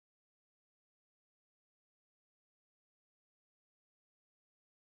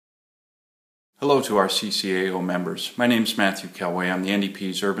Hello to our CCAO members. My name is Matthew Kellway. I'm the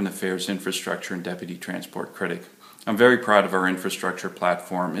NDP's Urban Affairs, Infrastructure and Deputy Transport Critic. I'm very proud of our infrastructure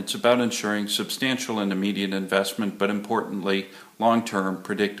platform. It's about ensuring substantial and immediate investment, but importantly, long-term,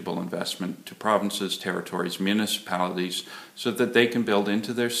 predictable investment to provinces, territories, municipalities, so that they can build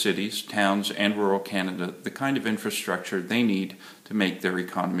into their cities, towns, and rural Canada the kind of infrastructure they need to make their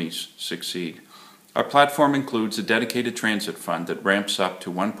economies succeed. Our platform includes a dedicated transit fund that ramps up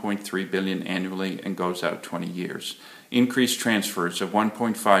to $1.3 billion annually and goes out 20 years. Increased transfers of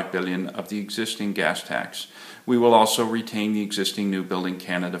 $1.5 billion of the existing gas tax. We will also retain the existing New Building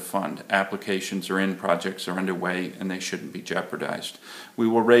Canada Fund. Applications are in, projects are underway, and they shouldn't be jeopardized. We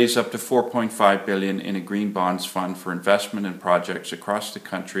will raise up to $4.5 billion in a green bonds fund for investment in projects across the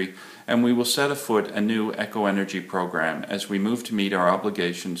country, and we will set afoot a new eco-energy program as we move to meet our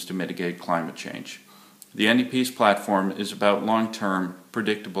obligations to mitigate climate change. The NDP's platform is about long-term,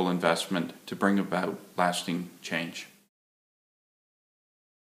 predictable investment to bring about lasting change.